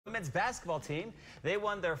men's basketball team, they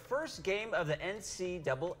won their first game of the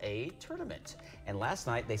NCAA Tournament. And last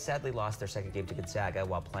night, they sadly lost their second game to Gonzaga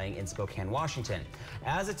while playing in Spokane, Washington.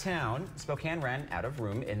 As a town, Spokane ran out of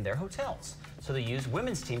room in their hotels. So the U's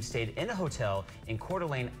women's team stayed in a hotel in Coeur,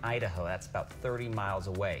 Idaho. That's about 30 miles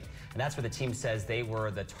away. And that's where the team says they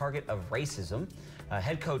were the target of racism.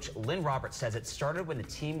 Head coach Lynne Roberts says it started when the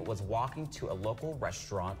team was walking to a local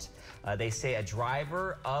restaurant. They say a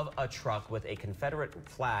driver of a truck with a Confederate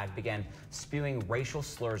flag began spewing racial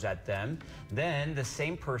slurs at them. Then the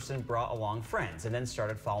same person brought along friends and then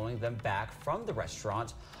started following them back from the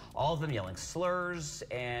restaurant. All of them yelling slurs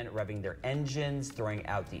and revving their engines, throwing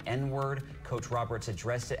out the N-word. Coach Roberts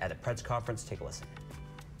addressed it at a press conference. Take a listen.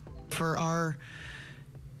 For our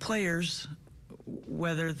players,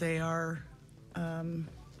 whether they are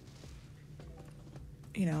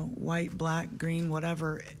white, black, green,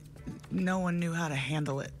 whatever, no one knew how to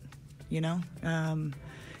handle it, and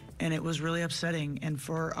it was really upsetting. And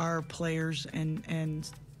for our players and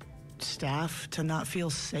staff to not feel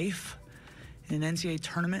safe in an NCAA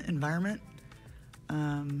tournament environment,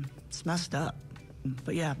 it's messed up.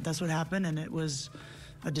 But yeah, that's what happened, and it was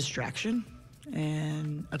a distraction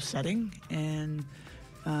and upsetting and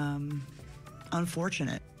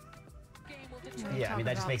unfortunate. Yeah, I mean,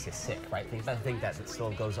 that just makes you sick, right? I think that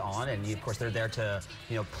still goes on, and of course, they're there to,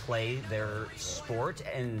 play their sport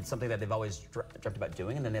and something that they've always dreamt about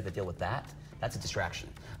doing, and then they have to deal with that. That's a distraction.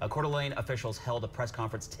 Coeur d'Alene officials held a press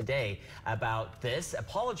conference today about this,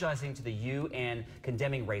 apologizing to the U and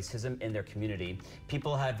condemning racism in their community.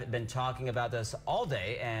 People have been talking about this all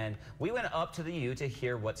day, and we went up to the U to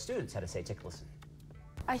hear what students had to say. Take a listen.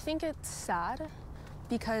 I think it's sad,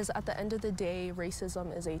 because at the end of the day,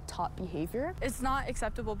 racism is a taught behavior. It's not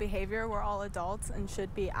acceptable behavior. We're all adults and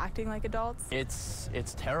should be acting like adults. It's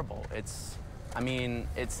terrible. It's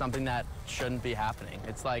something that shouldn't be happening.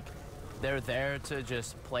 It's like they're there to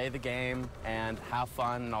just play the game and have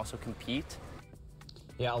fun and also compete.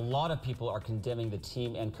 Yeah, a lot of people are condemning the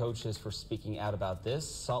team and coaches for speaking out about this.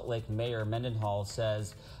 Salt Lake Mayor Mendenhall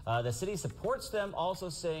says the city supports them, also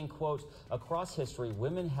saying, quote, across history,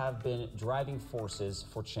 women have been driving forces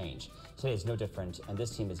for change. Today is no different, and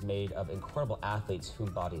this team is made of incredible athletes who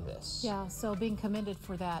embody this. Yeah, so being commended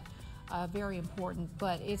for that, very important,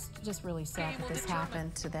 but it's just really sad that this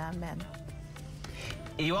happened to them. And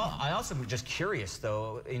I also am just curious,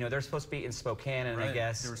 though. They're supposed to be in Spokane, and right. I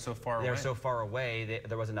guess they were so far away. They were so far away.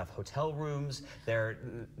 There wasn't enough hotel rooms.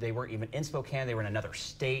 They weren't even in Spokane. They were in another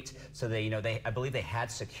state. So I believe they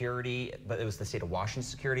had security, but it was the state of Washington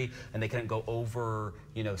security, and they couldn't go over,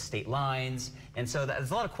 state lines. And so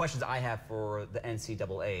there's a lot of questions I have for the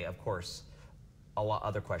NCAA, of course. A lot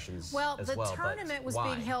other questions. Well, the tournament was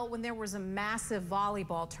being held when there was a massive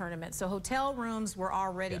volleyball tournament, so hotel rooms were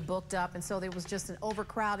already booked up, and so there was just an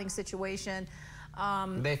overcrowding situation.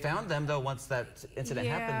 They found them though once that incident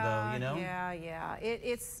happened, though. Yeah.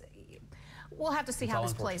 We'll have to see how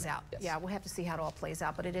this plays out. Yes. Yeah, we'll have to see how it all plays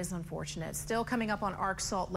out, but it is unfortunate. Still coming up on Salt Lake.